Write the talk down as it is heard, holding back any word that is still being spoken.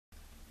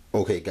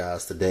Okay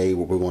guys, today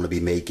what we're going to be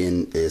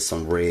making is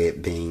some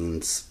red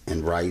beans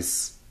and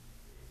rice.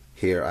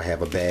 Here I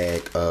have a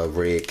bag of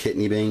red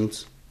kidney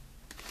beans.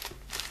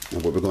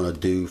 And what we're going to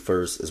do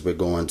first is we're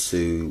going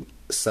to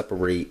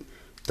separate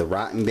the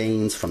rotten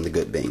beans from the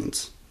good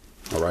beans.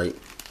 Alright.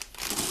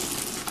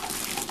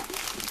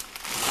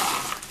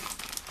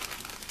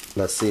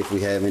 Let's see if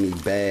we have any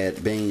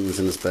bad beans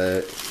in this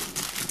bag.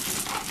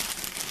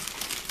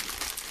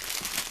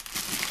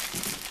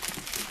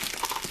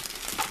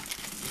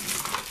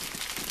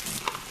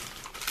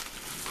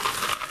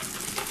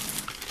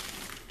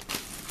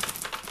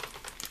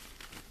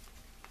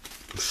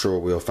 I'm sure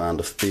we'll find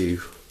a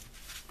few.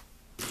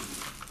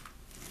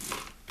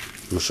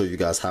 I'm gonna show you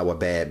guys how a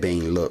bad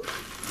bean look.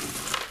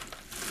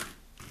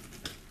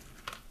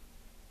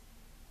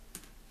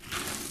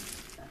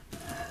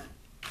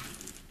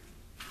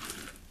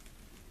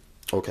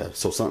 Okay,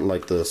 so something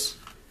like this.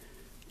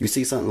 You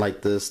see something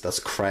like this that's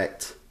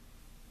cracked.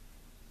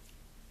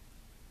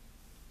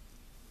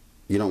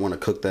 You don't want to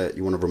cook that.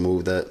 You want to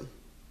remove that.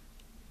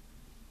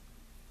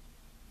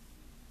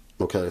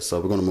 Okay, so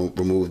we're going to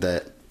remove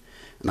that.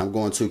 And I'm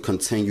going to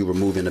continue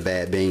removing the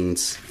bad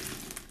beans.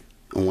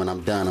 And when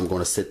I'm done, I'm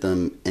going to sit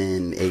them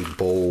in a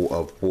bowl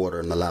of water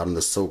and allow them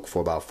to soak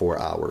for about 4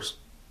 hours.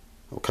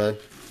 Okay?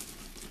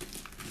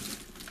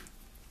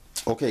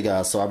 Okay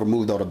guys, so I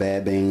removed all the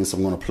bad beans.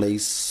 I'm going to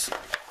place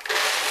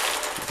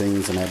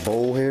beans in that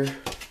bowl here.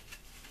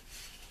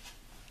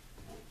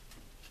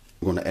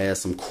 I'm going to add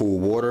some cool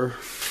water.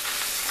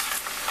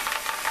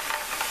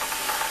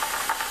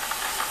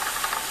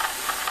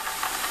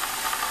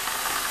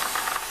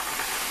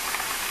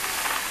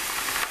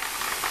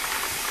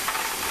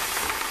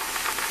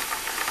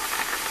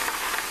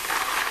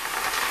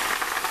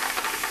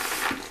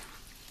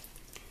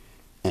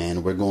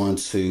 And we're going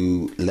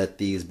to let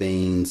these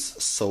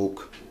beans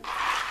soak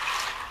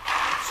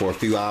for a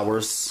few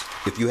hours.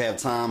 If you have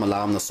time,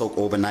 allow them to soak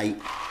overnight,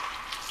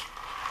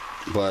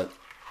 but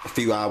a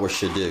few hours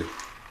should do.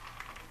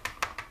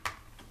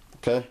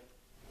 Okay,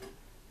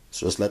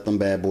 so just let them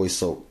bad boys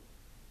soak.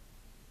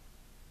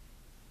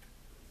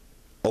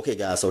 Okay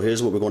guys, so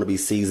here's what we're going to be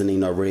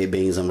seasoning our red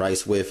beans and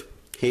rice with.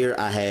 Here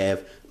I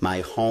have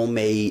my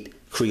homemade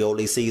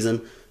Creole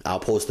season. I'll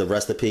post the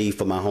recipe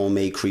for my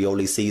homemade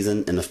Creole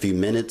season in a few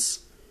minutes.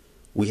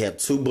 We have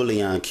 2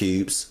 bouillon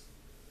cubes.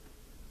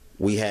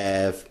 We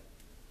have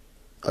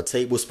a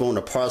tablespoon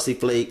of parsley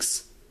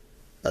flakes,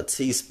 a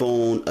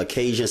teaspoon of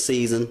Cajun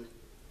season,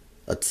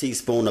 a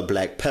teaspoon of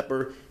black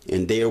pepper,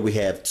 and there we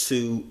have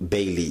 2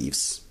 bay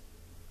leaves.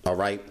 All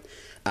right.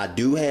 I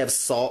do have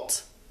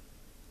salt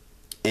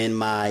in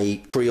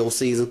my Creole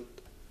season.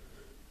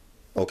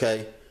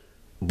 Okay.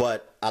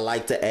 But I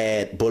like to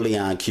add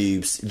bouillon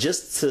cubes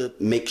just to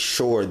make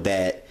sure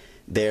that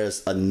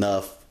there's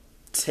enough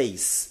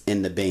taste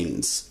in the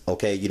beans.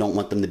 Okay, you don't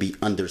want them to be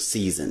under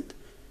seasoned.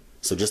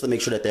 So just to make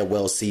sure that they're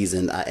well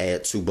seasoned, I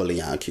add 2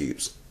 bouillon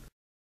cubes.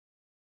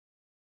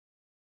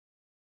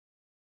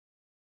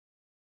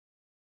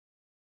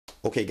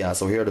 Okay guys,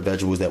 so here are the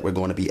vegetables that we're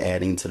going to be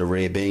adding to the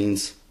red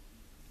beans.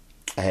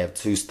 I have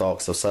 2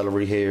 stalks of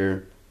celery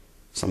here,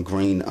 some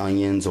green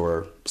onions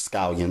or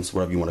scallions,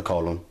 whatever you want to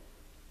call them.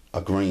 A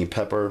green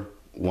pepper,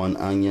 1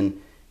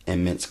 onion,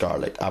 and minced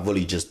garlic. I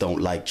really just don't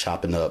like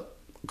chopping up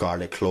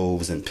garlic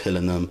cloves and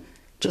peeling them.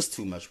 Just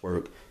too much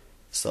work.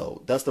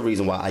 So that's the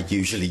reason why I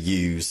usually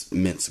use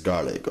minced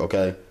garlic,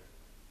 okay?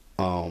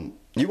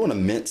 You want to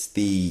mince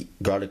the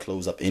garlic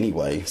cloves up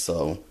anyway,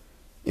 so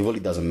it really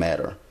doesn't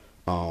matter.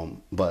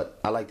 But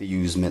I like to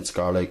use minced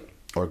garlic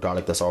or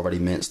garlic that's already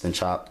minced and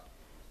chopped.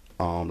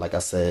 Like I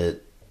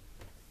said,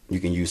 you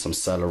can use some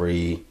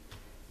celery,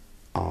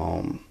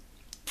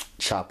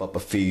 chop up a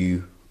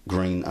few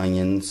green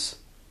onions,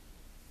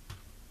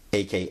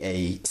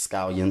 aka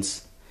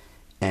scallions,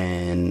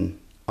 and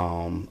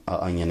an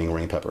onion and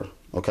green pepper.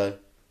 Okay,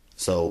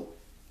 so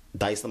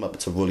dice them up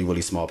into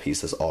really small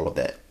pieces, all of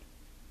that.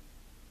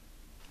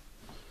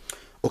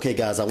 Okay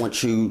guys, I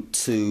want you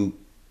to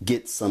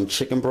get some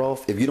chicken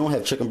broth. If you don't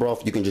have chicken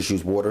broth, you can just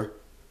use water,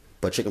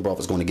 but chicken broth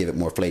is going to give it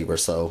more flavor,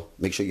 so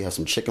make sure you have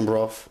some chicken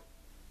broth.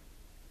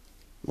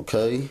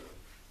 Okay,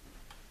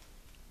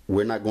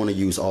 we're not going to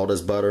use all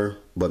this butter,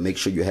 but make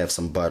sure you have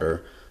some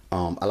butter.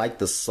 I like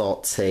to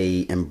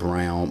saute and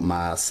brown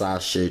my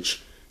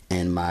sausage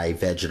and my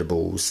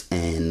vegetables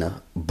in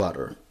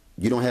butter.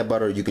 You don't have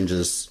butter, you can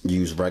just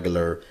use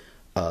regular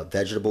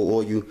vegetable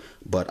oil,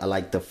 but I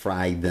like to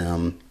fry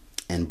them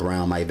and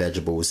brown my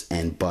vegetables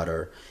in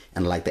butter.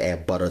 And I like to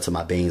add butter to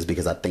my beans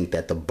because I think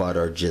that the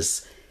butter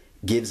just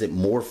gives it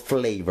more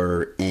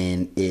flavor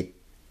and it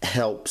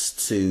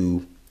helps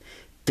to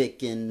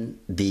thicken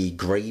the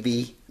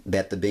gravy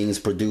that the beans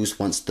produce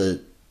once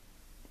the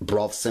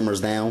broth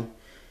simmers down.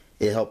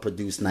 It helps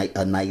produce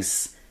a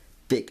nice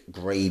thick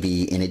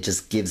gravy, and it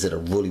just gives it a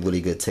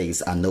really good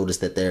taste. I noticed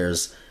that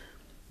there's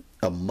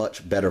a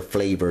much better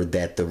flavor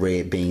that the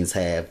red beans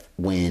have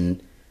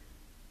when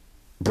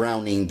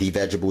browning the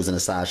vegetables and the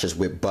sausages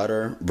with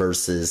butter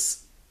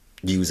versus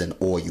using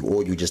oil.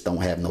 Oil just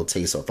don't have no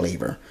taste or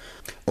flavor.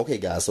 Okay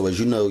guys, so as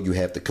you know, you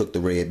have to cook the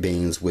red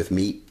beans with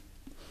meat.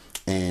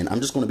 And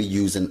I'm just going to be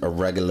using a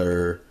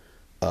regular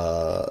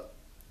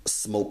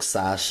smoked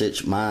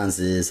sausage. Mine's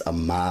is a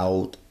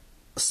mild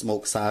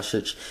smoked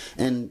sausage.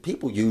 And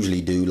people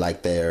usually do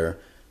like their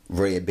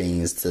red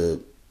beans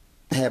to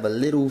have a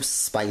little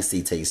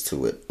spicy taste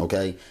to it,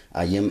 okay?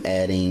 I am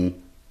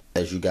adding,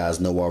 as you guys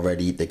know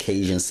already, the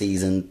Cajun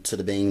season to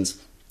the beans.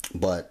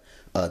 But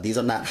these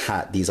are not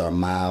hot. These are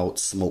mild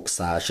smoked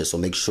sausage. So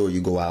make sure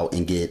you go out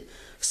and get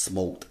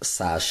smoked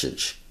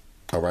sausage,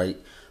 all right?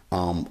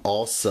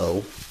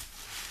 Also,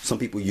 some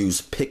people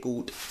use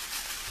pickled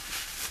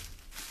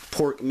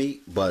pork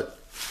meat, but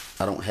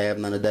I don't have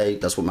none today.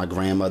 That's what my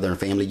grandmother and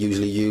family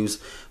usually use.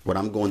 What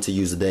I'm going to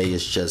use today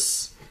is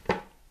just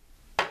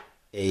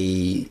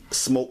a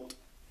smoked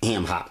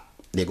ham hock.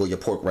 There go your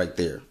pork right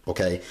there,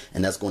 okay?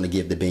 And that's going to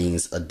give the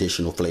beans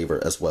additional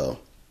flavor as well,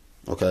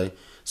 okay?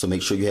 So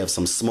make sure you have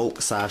some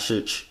smoked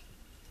sausage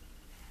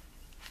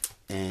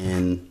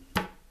and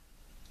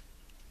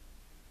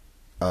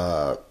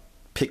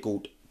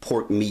pickled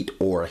pork meat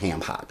or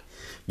ham hock.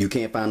 You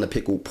can't find the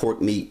pickled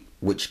pork meat,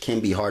 which can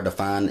be hard to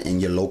find in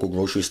your local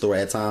grocery store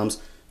at times.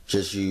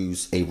 Just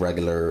use a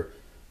regular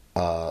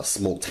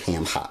smoked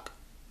ham hock,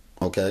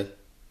 okay?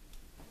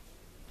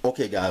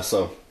 Okay guys,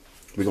 so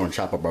we're going to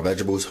chop up our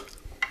vegetables.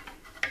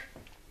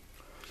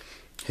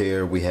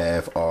 Here we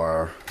have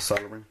our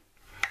celery.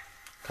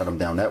 Cut them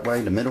down that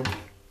way, the middle.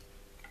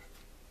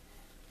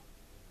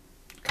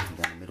 Cut them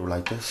down the middle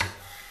like this.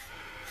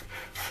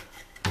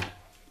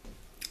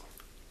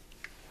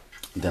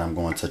 Then I'm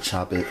going to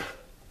chop it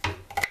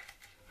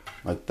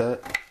like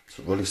that. It's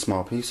really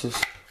small pieces.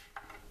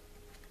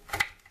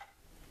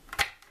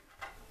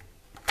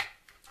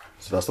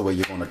 So that's the way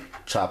you're going to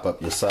chop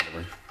up your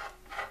celery.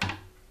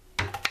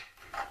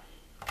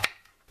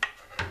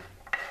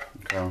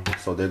 Okay,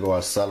 so there go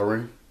our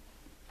celery.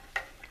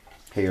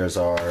 Here's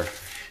our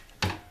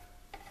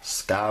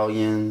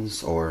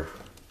scallions or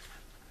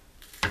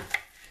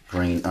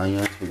green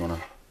onions. We're going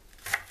to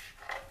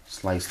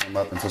slice them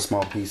up into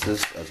small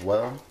pieces as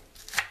well.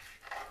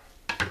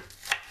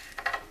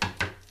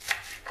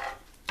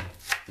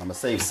 I'm going to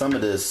save some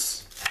of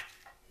this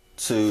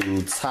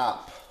to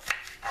top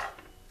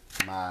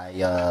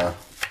my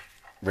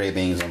red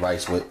beans and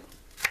rice with.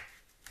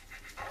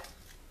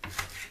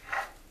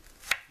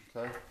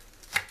 Okay.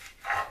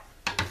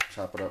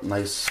 Chop it up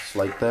nice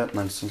like that,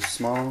 nice and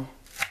small.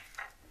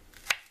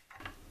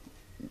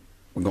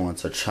 We're going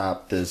to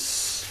chop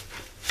this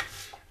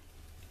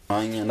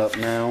onion up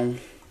now.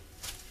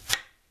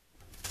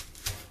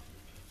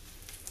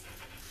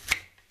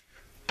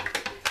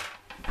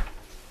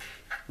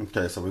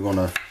 Okay, so we're going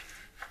to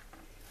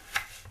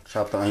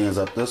chop the onions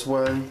up this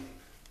way.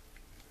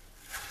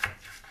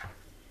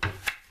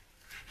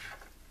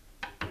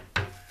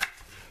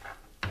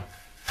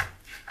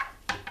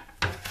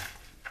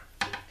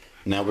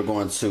 Now we're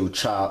going to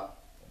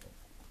chop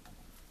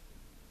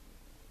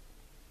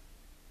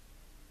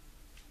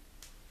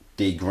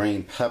the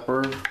green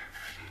pepper.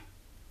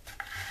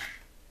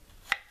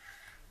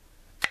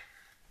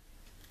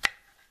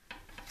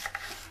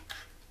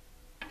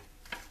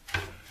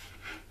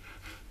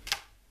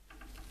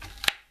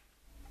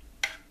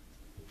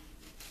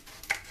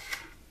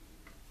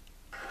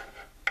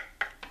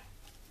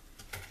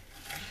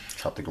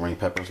 Chop the green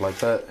peppers like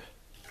that.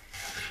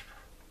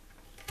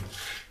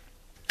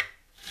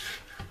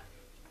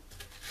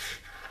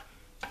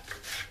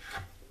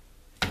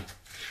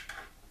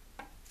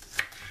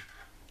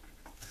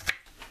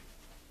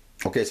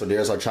 Okay, so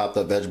there's our chopped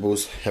up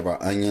vegetables. Have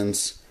our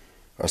onions,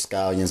 our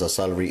scallions, our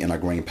celery, and our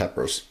green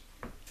peppers.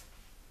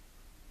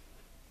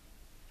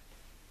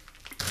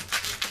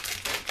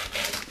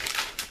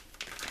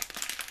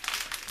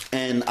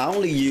 And I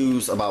only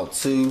use about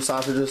 2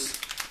 sausages.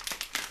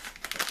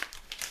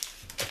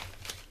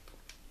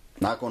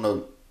 Not going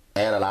to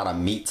add a lot of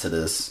meat to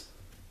this.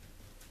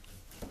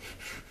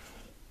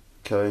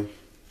 Okay.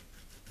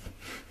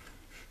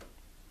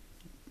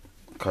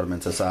 Cut them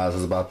into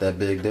sizes about that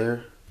big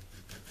there.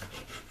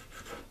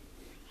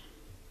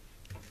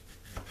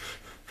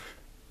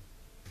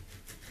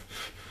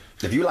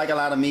 If you like a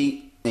lot of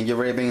meat in your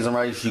red beans and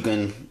rice, you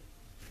can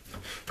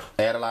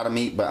add a lot of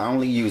meat, but I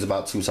only use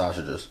about 2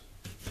 sausages.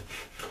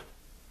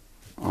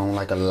 I don't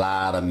like a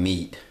lot of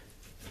meat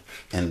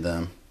in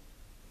them.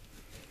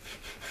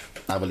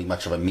 Not really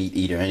much of a meat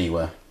eater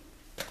anyway.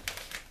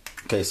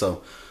 Okay,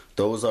 so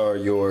those are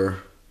your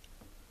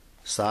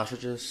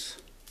sausages,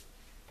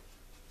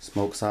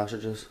 smoked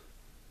sausages.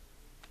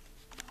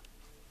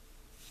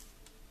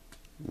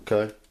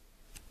 Okay.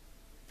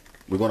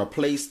 We're going to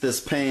place this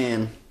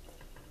pan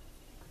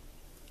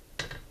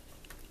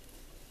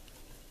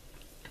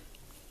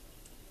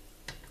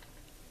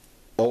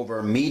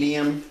over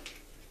medium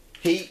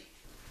heat.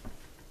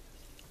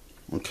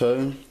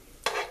 Okay.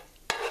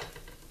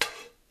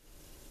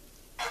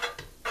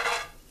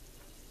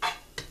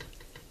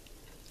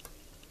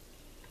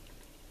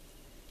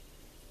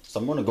 So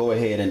I'm going to go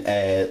ahead and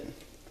add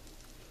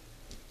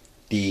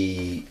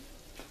the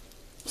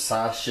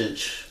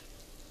sausage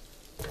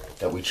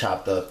that we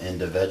chopped up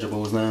into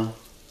vegetables now.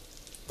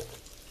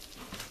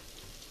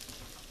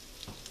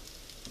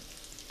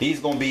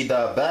 These gonna be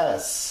the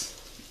best.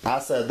 I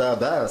said the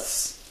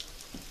best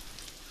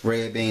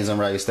red beans and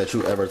rice that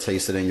you ever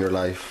tasted in your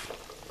life.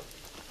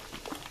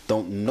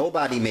 Don't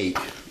nobody make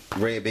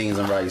red beans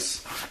and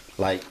rice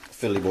like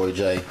Philly Boy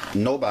J.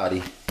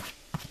 Nobody.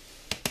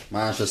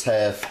 Mine just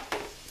have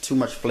too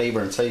much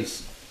flavor and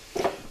taste.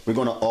 We're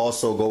gonna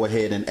also go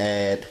ahead and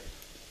add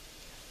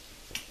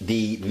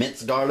the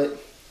minced garlic.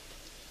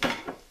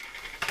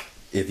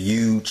 If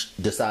you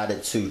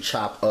decided to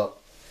chop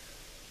up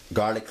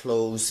garlic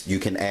cloves, you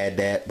can add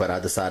that, but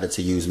I decided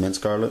to use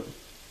minced garlic.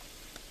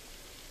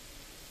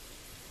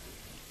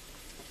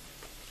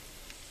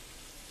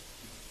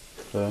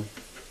 Okay.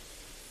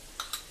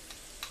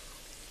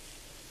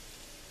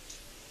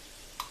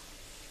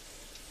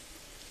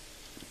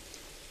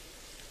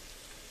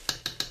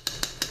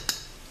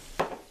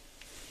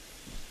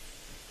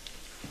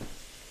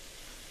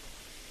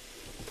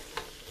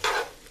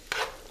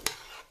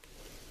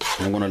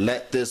 I'm going to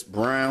let this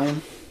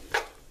brown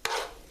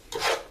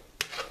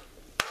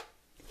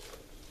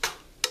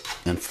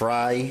and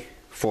fry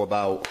for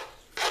about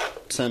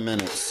 10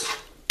 minutes.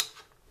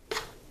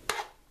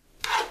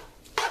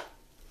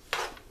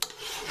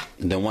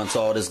 And then once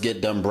all this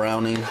get done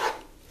browning,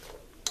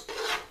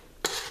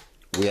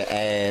 we'll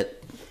add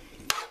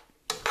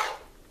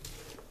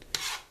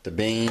the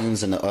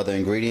beans and the other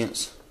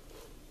ingredients.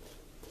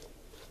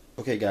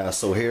 Okay guys,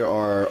 so here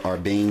are our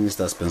beans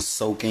that's been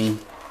soaking.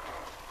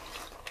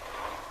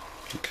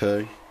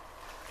 Okay.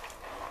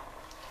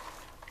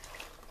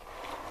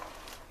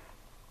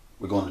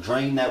 We're going to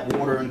drain that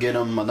water and get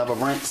them another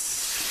rinse.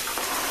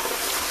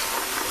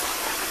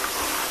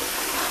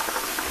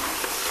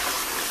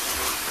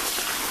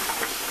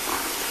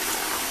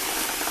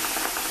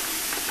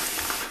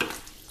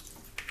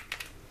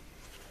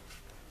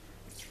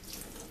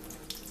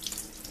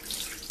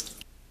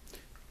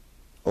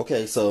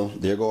 Okay, so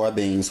there go our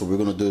beans. So what we're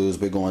going to do is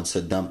we're going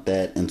to dump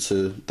that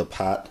into the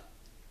pot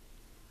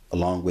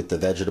along with the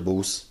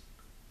vegetables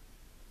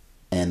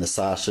and the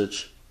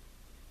sausage.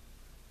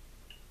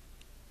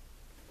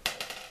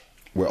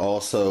 We're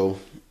also,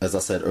 as I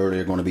said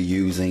earlier, going to be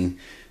using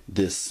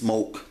this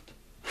smoked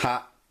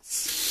ham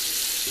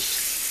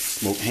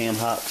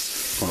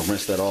hocks. Going to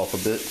rinse that off a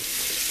bit.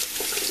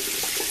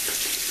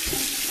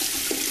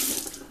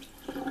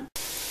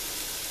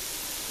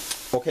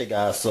 Okay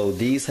guys, so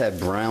these have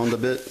browned a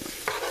bit,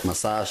 my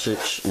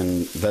sausage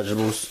and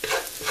vegetables.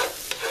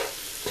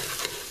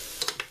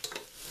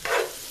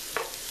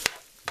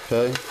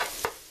 Okay.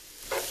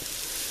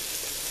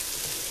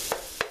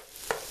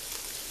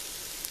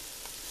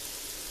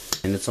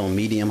 And it's on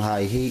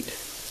medium-high heat.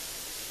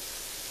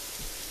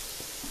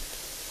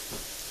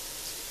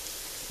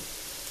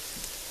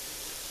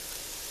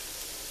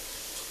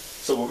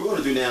 So what we're going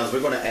to do now is we're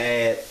going to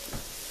add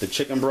the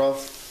chicken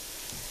broth.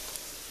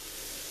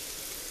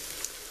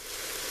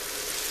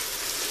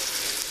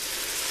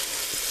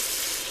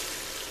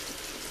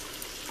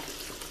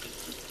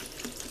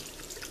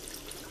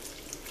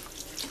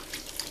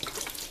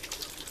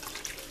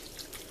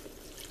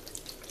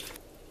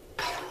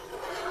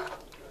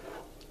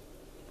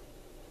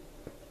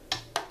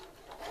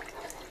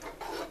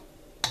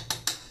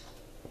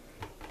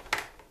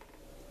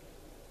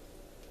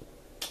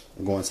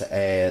 I'm going to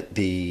add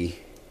the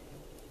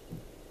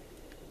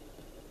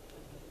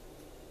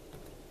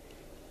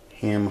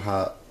ham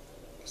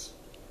hocks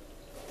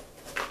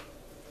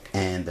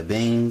and the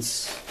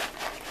beans,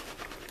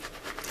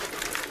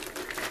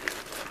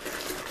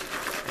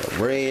 the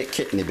red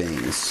kidney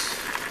beans.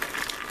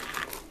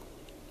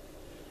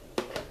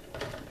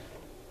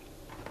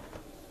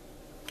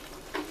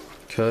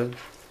 Okay.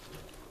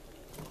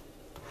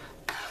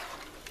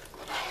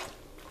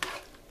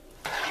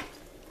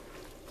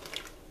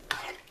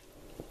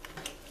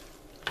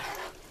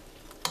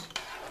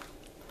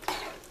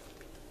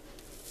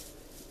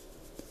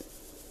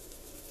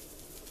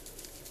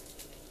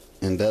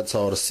 And that's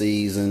all the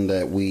season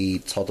that we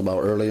talked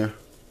about earlier.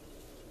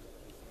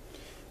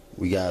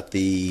 We got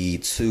the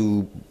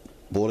 2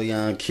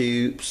 bouillon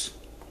cubes.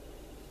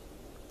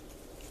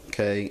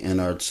 Okay, and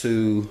our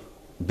 2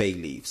 bay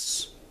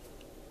leaves.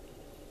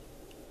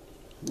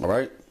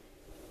 Alright.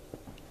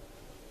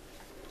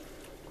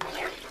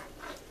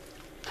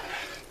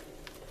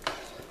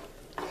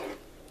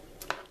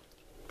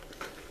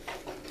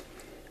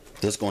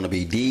 This is going to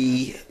be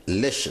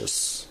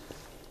delicious.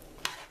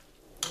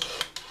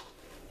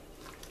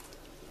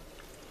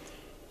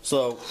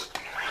 So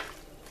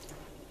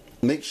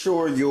make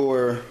sure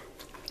your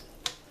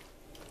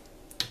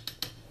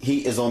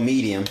heat is on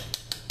medium.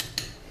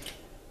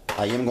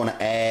 I am going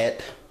to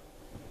add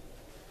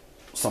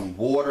some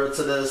water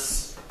to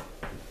this.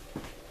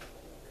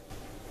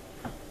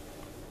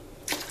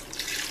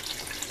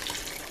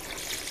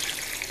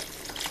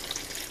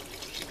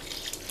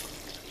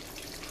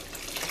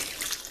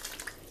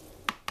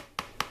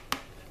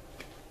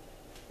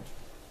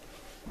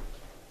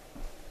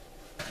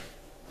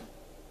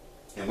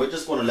 And we're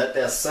just going to let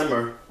that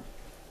simmer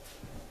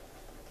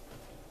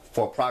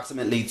for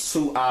approximately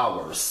 2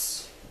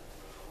 hours,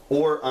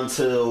 or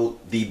until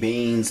the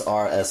beans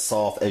are as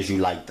soft as you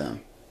like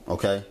them.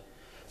 Okay,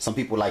 some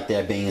people like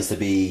their beans to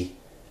be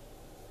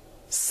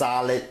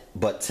solid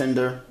but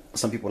tender.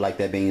 Some people like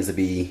their beans to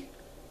be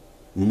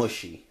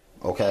mushy.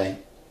 Okay,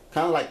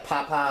 kind of like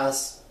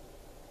Popeyes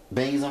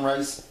beans and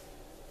rice,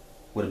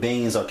 where the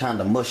beans are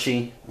kind of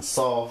mushy and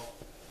soft,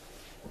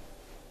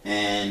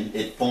 and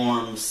it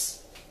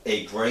forms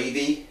a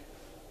gravy.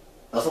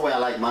 That's the way I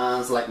like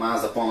mine. I like mine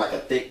to form like a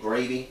thick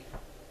gravy.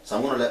 So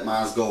I'm going to let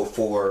mine go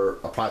for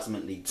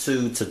approximately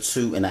 2 to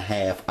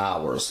 2.5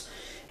 hours.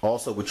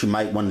 Also, what you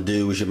might want to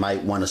do is you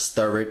might want to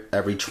stir it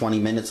every 20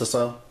 minutes or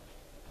so.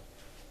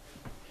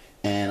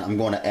 And I'm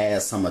going to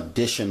add some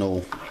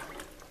additional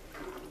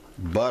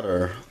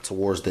butter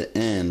towards the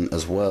end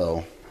as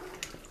well.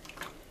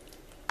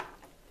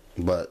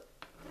 But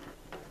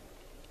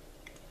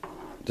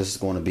this is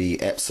going to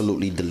be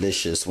absolutely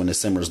delicious when it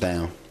simmers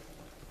down.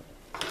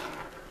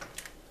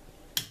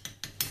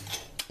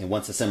 And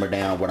once it simmers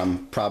down, what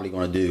I'm probably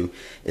going to do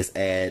is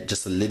add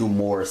just a little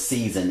more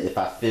season if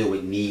I feel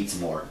it needs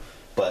more.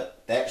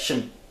 But that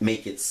should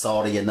make it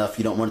salty enough.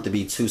 You don't want it to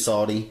be too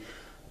salty.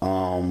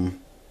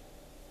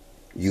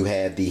 You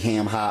have the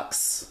ham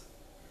hocks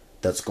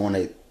that's going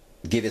to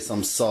give it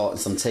some salt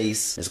and some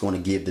taste. It's going to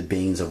give the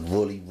beans a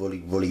really,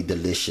 really, really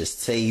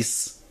delicious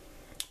taste.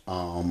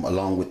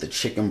 Along with the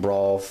chicken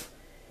broth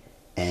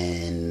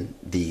and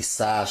the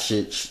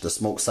sausage, the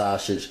smoked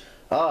sausage.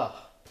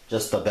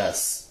 Just the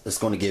best. It's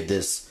going to give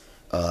this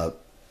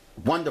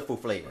wonderful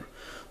flavor.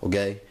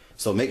 Okay,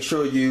 so make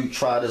sure you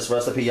try this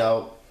recipe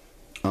out.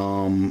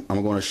 I'm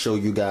going to show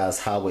you guys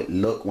how it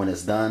look when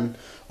it's done.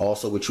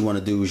 Also, what you want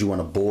to do is you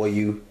want to boil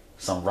you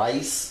some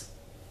rice.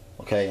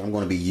 Okay, I'm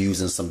going to be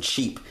using some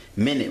cheap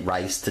minute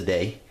rice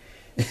today.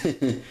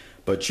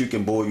 But you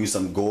can boil you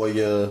some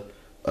Goya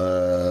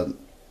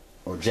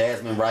or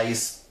jasmine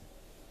rice.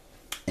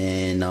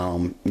 And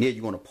yeah,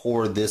 you want to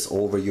pour this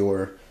over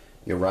your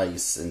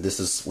rice, and this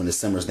is when it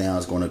simmers down,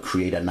 it's going to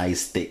create a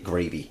nice thick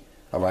gravy.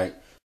 All right.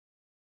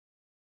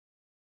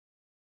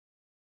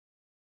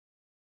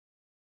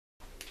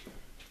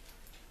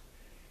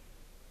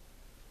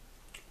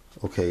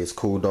 Okay, it's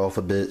cooled off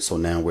a bit, so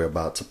now we're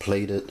about to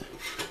plate it.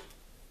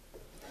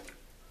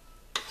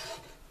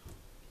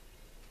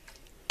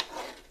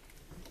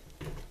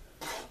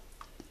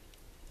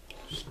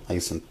 It's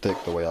nice and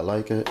thick the way I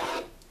like it.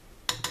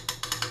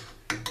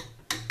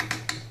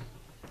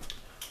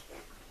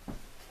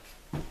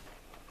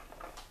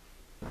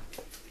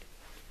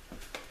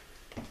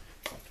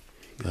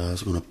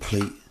 Guys, I'm gonna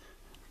plate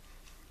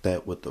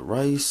that with the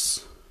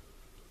rice.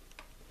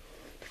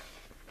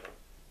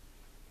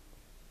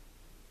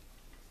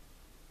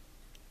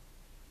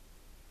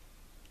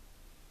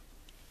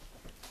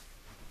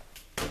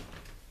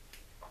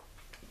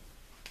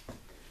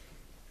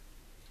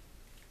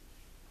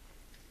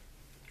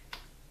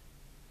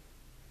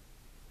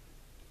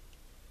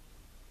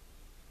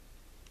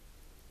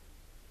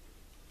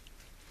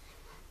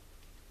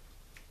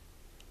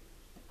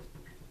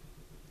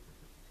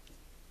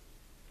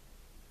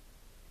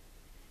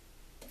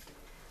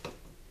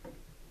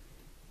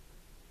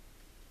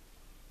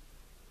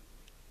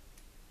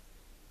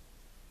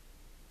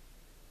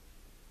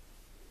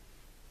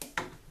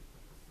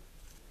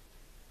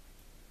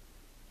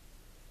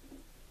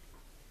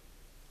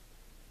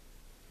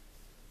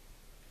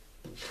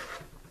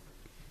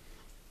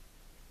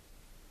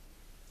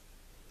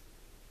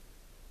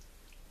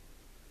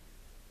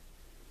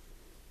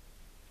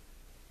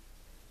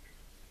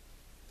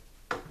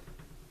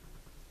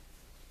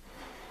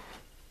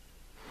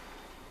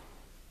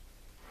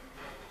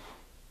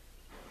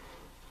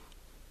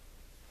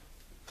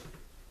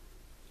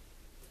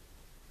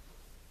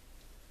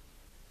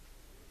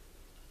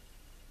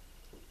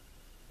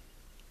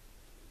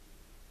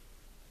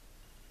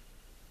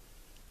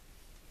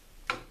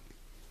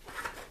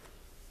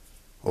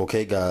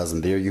 Okay guys,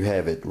 and there you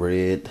have it,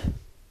 red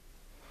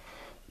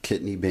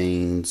kidney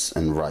beans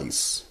and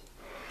rice.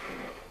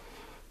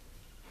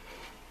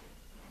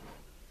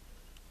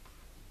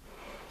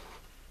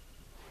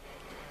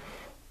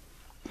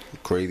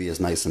 Gravy is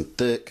nice and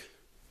thick.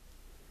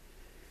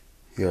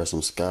 Here are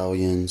some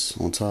scallions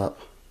on top.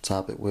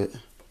 Top it with.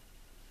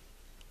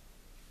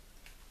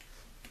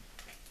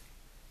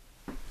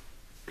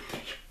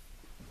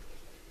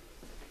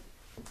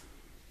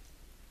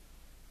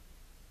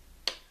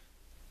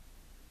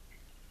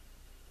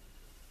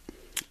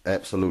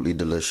 Absolutely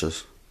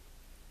delicious.